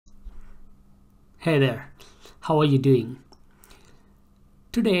Hey there, how are you doing?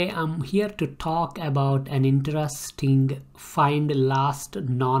 Today I'm here to talk about an interesting find last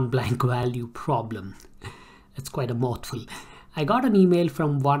non-blank value problem. It's quite a mouthful. I got an email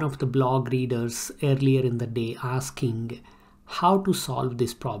from one of the blog readers earlier in the day asking how to solve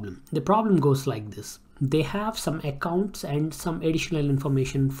this problem. The problem goes like this. They have some accounts and some additional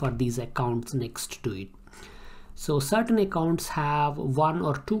information for these accounts next to it. So certain accounts have 1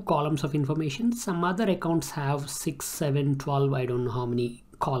 or 2 columns of information. Some other accounts have 6, 7, 12, I don't know how many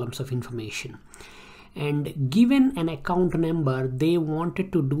columns of information. And given an account number, they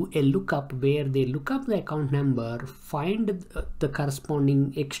wanted to do a lookup where they look up the account number, find the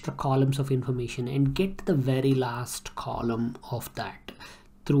corresponding extra columns of information and get the very last column of that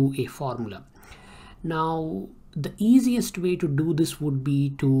through a formula. Now, the easiest way to do this would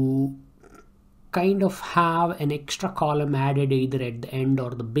be to kind of have an extra column added either at the end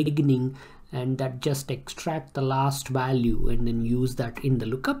or the beginning, and that just extract the last value and then use that in the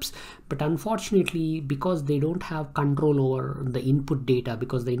lookups. But unfortunately, because they don't have control over the input data,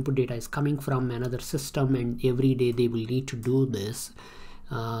 because the input data is coming from another system and every day they will need to do this,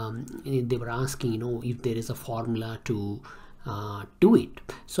 they were asking, if there is a formula to do it.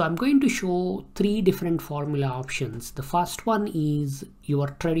 So I'm going to show 3 different formula options. The first one is your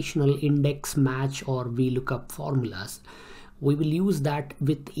traditional index match or vlookup formulas. We will use that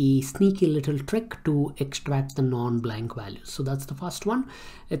with a sneaky little trick to extract the non-blank values. So that's the first one.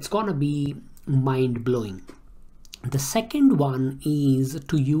 It's gonna be mind-blowing. The second one is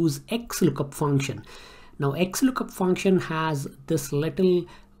to use xlookup function. Now xlookup function has this little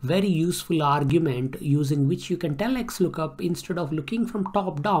very useful argument using which you can tell xlookup, instead of looking from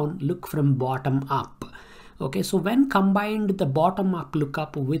top down, look from bottom up. Okay, so when combined the bottom up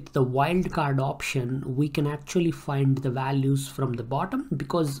lookup with the wildcard option, we can actually find the values from the bottom,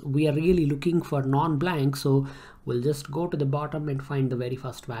 because we are really looking for non-blank. So we'll just go to the bottom and find the very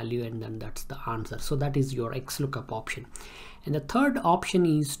first value, and then that's the answer. So that is your xlookup option. And the third option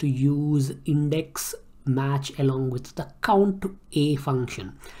is to use index match along with the count a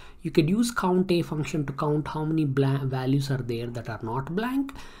function. You could use count a function to count how many values are there that are not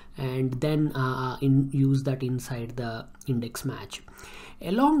blank, and then use that inside the index match.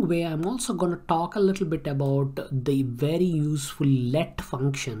 Along way, I'm also going to talk a little bit about the very useful let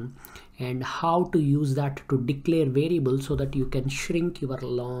function and how to use that to declare variables so that you can shrink your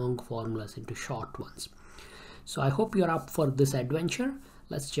long formulas into short ones. So I hope you're up for this adventure.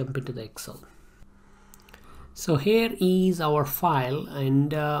 Let's jump into the Excel. So here is our file,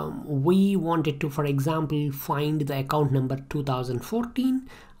 and we wanted to, for example, find the account number 2014,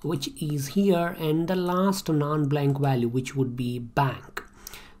 which is here, and the last non-blank value, which would be bank.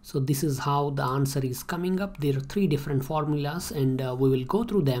 So this is how the answer is coming up. There are 3 different formulas, and we will go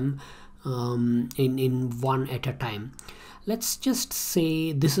through them in one at a time. Let's just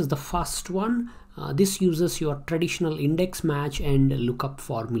say this is the first one. This uses your traditional index match and lookup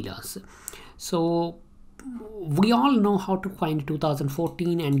formulas. So we all know how to find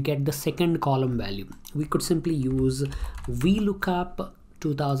 2014 and get the second column value. We could simply use vlookup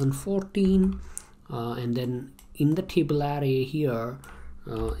 2014 and then in the table array here,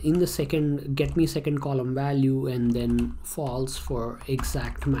 in the second, get me second column value, and then false for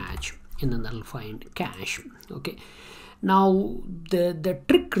exact match, and then that'll find cash. Okay, now the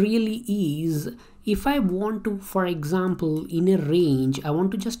trick really is, if I want to, for example, in a range, I want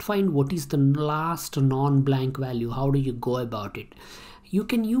to just find what is the last non-blank value. How do you go about it? You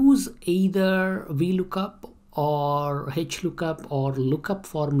can use either vlookup or xlookup or lookup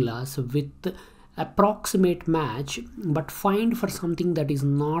formulas with approximate match, but find for something that is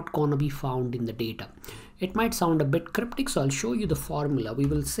not gonna be found in the data. It might sound a bit cryptic, so I'll show you the formula. We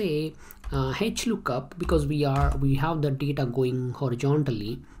will say xlookup, because we have the data going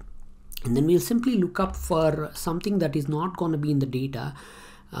horizontally, and then we'll simply look up for something that is not going to be in the data,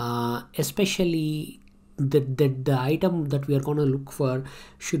 especially the item that we are going to look for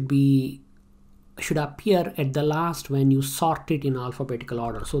should appear at the last when you sort it in alphabetical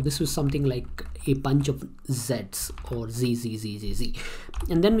order. So this is something like a bunch of Z's or Z.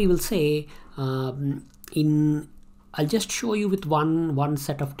 And then we will say I'll just show you with one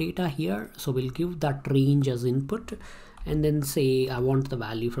set of data here. So we'll give that range as input, and then say I want the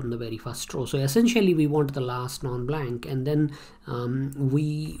value from the very first row. So essentially we want the last non-blank, and then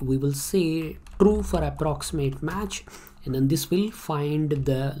we will say true for approximate match, and then this will find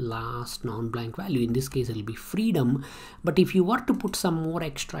the last non-blank value. In this case it will be freedom, but if you were to put some more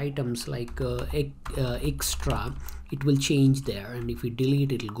extra items like extra, it will change there, and if we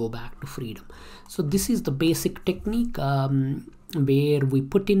delete it will go back to freedom. So this is the basic technique where we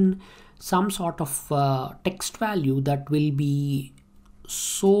put in some sort of text value that will be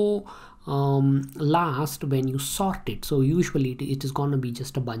so last when you sort it. So usually it is going to be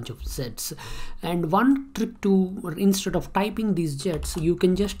just a bunch of z's, and one trick to, instead of typing these z's, you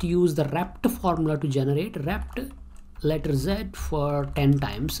can just use the rept formula to generate rept letter z for 10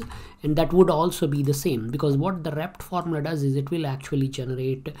 times, and that would also be the same, because what the rept formula does is it will actually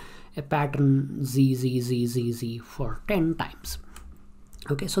generate a pattern z for 10 times.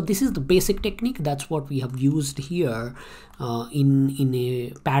 Okay, so this is the basic technique. That's what we have used here in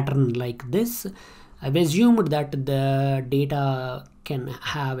a pattern like this. I've assumed that the data can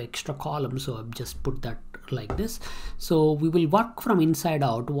have extra columns, so I've just put that like this. So we will work from inside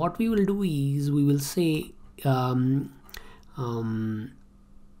out. What we will do is we will say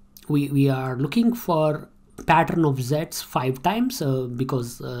we are looking for pattern of z's 5 times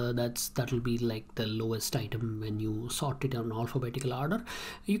because that will be like the lowest item when you sort it in alphabetical order.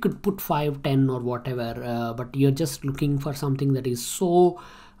 You could put 5, 10 or whatever, but you're just looking for something that is so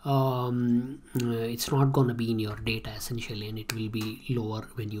it's not going to be in your data essentially, and it will be lower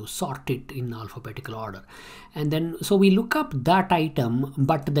when you sort it in alphabetical order. And then so we look up that item,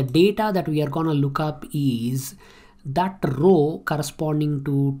 but the data that we are going to look up is that row corresponding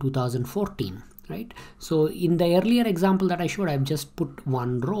to 2014. Right? So in the earlier example that I showed, I've just put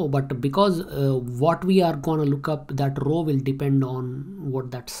one row, but because what we are going to look up, that row will depend on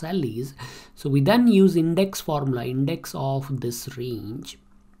what that cell is. So we then use index formula, index of this range,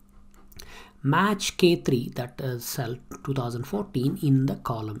 match K3, that cell 2014, in the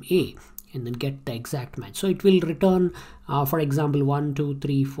column A, and then get the exact match. So it will return, for example, 1, 2,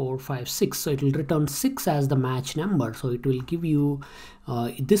 3, 4, 5, 6. So it will return 6 as the match number. So it will give you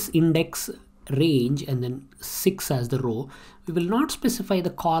this index range and then 6 as the row. We will not specify the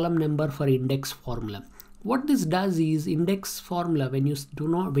column number for index formula. What this does is, index formula, when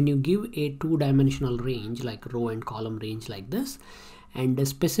you give a two-dimensional range like row and column range like this, and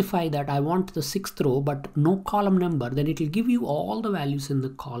specify that I want the 6th row but no column number, then it will give you all the values in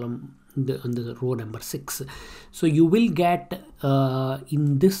the column, in the row number 6. So you will get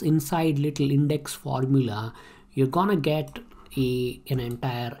in this inside little index formula, you're gonna get an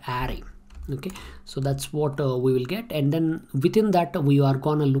entire array. Okay, so that's what we will get, and then within that we are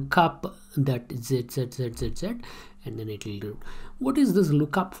gonna look up that z, and then it will do. What is this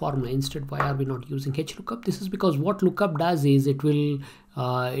lookup formula? Instead, why are we not using xlookup? This is because what lookup does is it will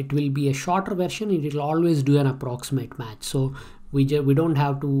be a shorter version. It will always do an approximate match, so we don't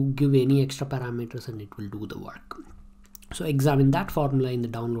have to give any extra parameters, and it will do the work. So examine that formula in the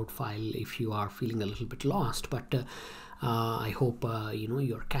download file if you are feeling a little bit lost, but I hope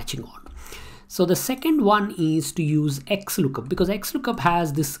you're catching on. So the second one is to use xlookup, because xlookup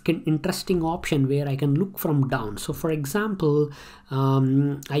has this interesting option where I can look from down. So for example,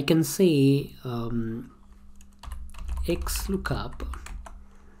 I can say xlookup,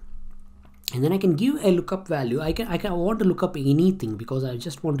 and then I can give a lookup value. I want to look up anything because I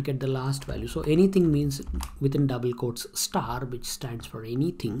just want to get the last value. So anything means within double quotes star, which stands for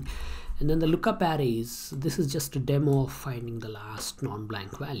anything. And then the lookup array is, this is just a demo of finding the last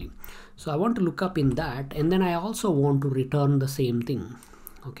non-blank value. So I want to look up in that, and then I also want to return the same thing.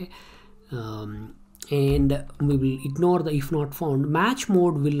 Okay, and we will ignore the if not found. Match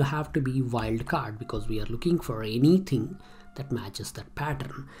mode will have to be wildcard because we are looking for anything that matches that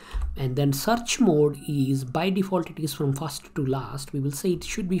pattern. And then search mode is, by default it is from first to last. We will say it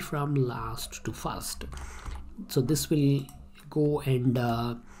should be from last to first. So this will go and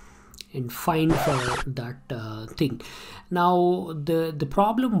find for that thing. Now the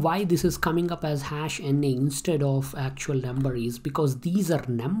problem why this is coming up as hash NA instead of actual number is because these are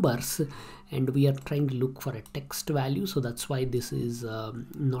numbers and we are trying to look for a text value, so that's why this is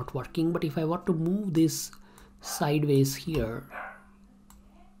not working. But if I were to move this sideways here,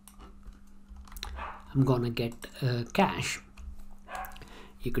 I'm gonna get cache.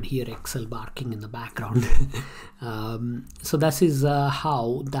 You could hear Excel barking in the background. So this is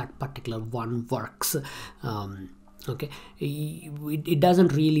how that particular one works. Okay, it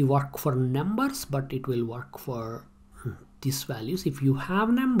doesn't really work for numbers, but it will work for these values. If you have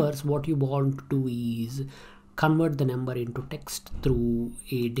numbers, what you want to do is convert the number into text through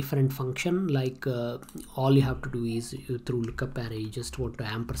a different function. Like all you have to do is through lookup array, you just want to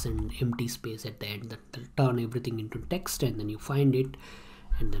ampersand empty space at the end that will turn everything into text, and then you find it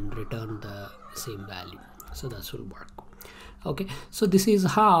and then return the same value. So that will work. Okay, so this is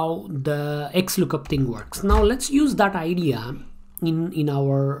how the xlookup thing works. Now let's use that idea in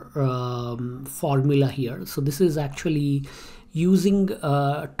our formula here. So this is actually using two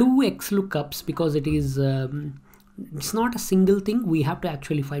xlookups because it is It's not a single thing. We have to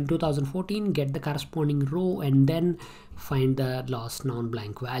actually find 2014, get the corresponding row, and then find the last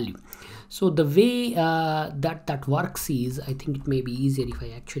non-blank value. So the way that works is, I think it may be easier if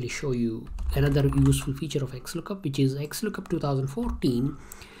I actually show you another useful feature of xlookup, which is xlookup 2014.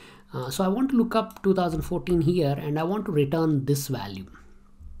 So I want to look up 2014 here, and I want to return this value.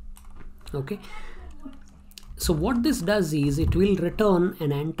 Okay, so what this does is it will return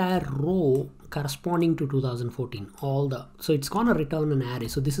an entire row corresponding to 2014, so it's gonna return an array.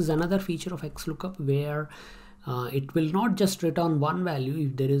 So this is another feature of xlookup where it will not just return one value.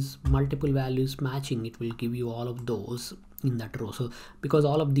 If there is multiple values matching, it will give you all of those in that row. So because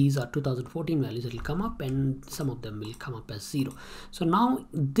all of these are 2014 values, it will come up, and some of them will come up as 0. So now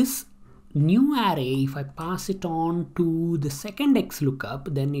this new array, if I pass it on to the second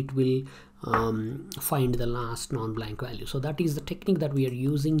xlookup, then it will find the last non-blank value. So that is the technique that we are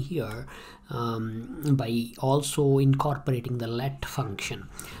using here, by also incorporating the let function.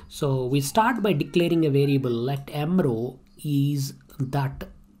 So we start by declaring a variable let mrow is that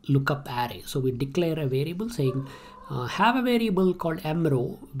lookup array. So we declare a variable saying have a variable called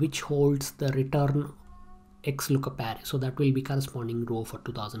mrow which holds the return xlookup array. So that will be corresponding row for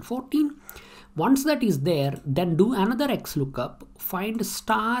 2014. Once that is there, then do another xlookup, find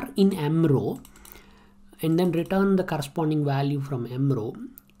star in mrow, and then return the corresponding value from mrow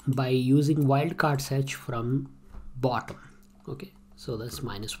by using wildcard search from bottom. Okay, so that's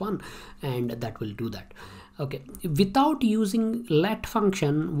 -1, and that will do that. Okay, without using let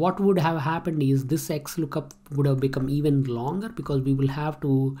function, what would have happened is this xlookup would have become even longer, because we will have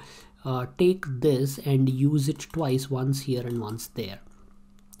to take this and use it twice, once here and once there.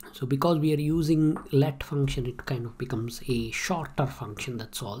 So because we are using let function, it kind of becomes a shorter function,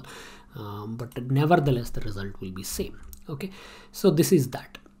 that's all. But nevertheless, the result will be same. Okay, so this is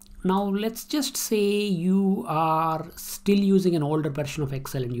that. Now let's just say you are still using an older version of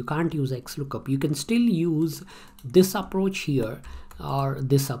Excel and you can't use xlookup. You can still use this approach here or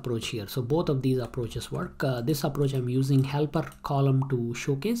this approach here. So both of these approaches work. This approach I'm using helper column to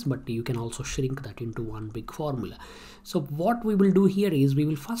showcase, but you can also shrink that into one big formula. So what we will do here is we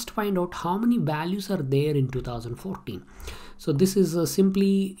will first find out how many values are there in 2014. So this is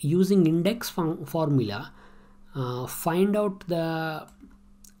simply using index formula, find out the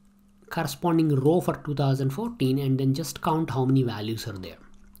corresponding row for 2014 and then just count how many values are there.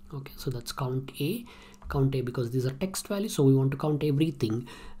 Okay, so that's count A because these are text values, so we want to count everything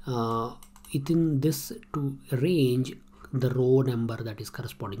within this to range the row number that is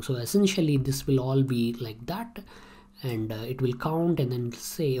corresponding. So essentially this will all be like that, and it will count and then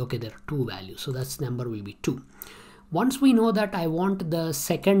say okay, there are 2 values, so that's number will be 2. Once we know that I want the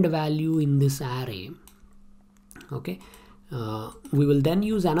second value in this array, okay, we will then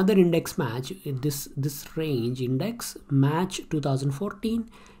use another index match, this range index match 2014,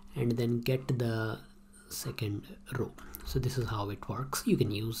 and then get the second row. So this is how it works. You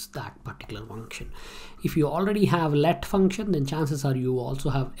can use that particular function. If you already have let function, then chances are you also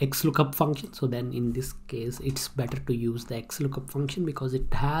have xlookup function. So then in this case, it's better to use the xlookup function because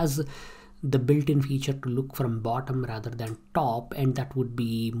it has the built-in feature to look from bottom rather than top, and that would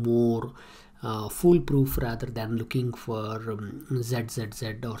be more foolproof rather than looking for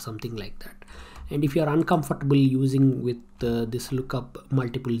ZZZ or something like that. And if you are uncomfortable using with this lookup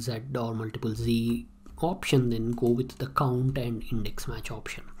multiple Z or multiple Z option, then go with the count and index match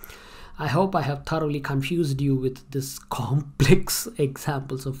option. I hope I have thoroughly confused you with this complex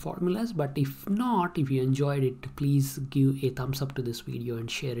examples of formulas, but if not, if you enjoyed it, please give a thumbs up to this video and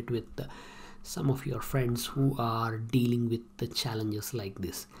share it with some of your friends who are dealing with the challenges like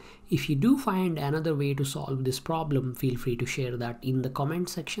this. If you do find another way to solve this problem, feel free to share that in the comment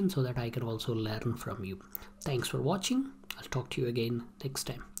section so that I can also learn from you. Thanks for watching. I'll talk to you again next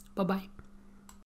time. Bye bye.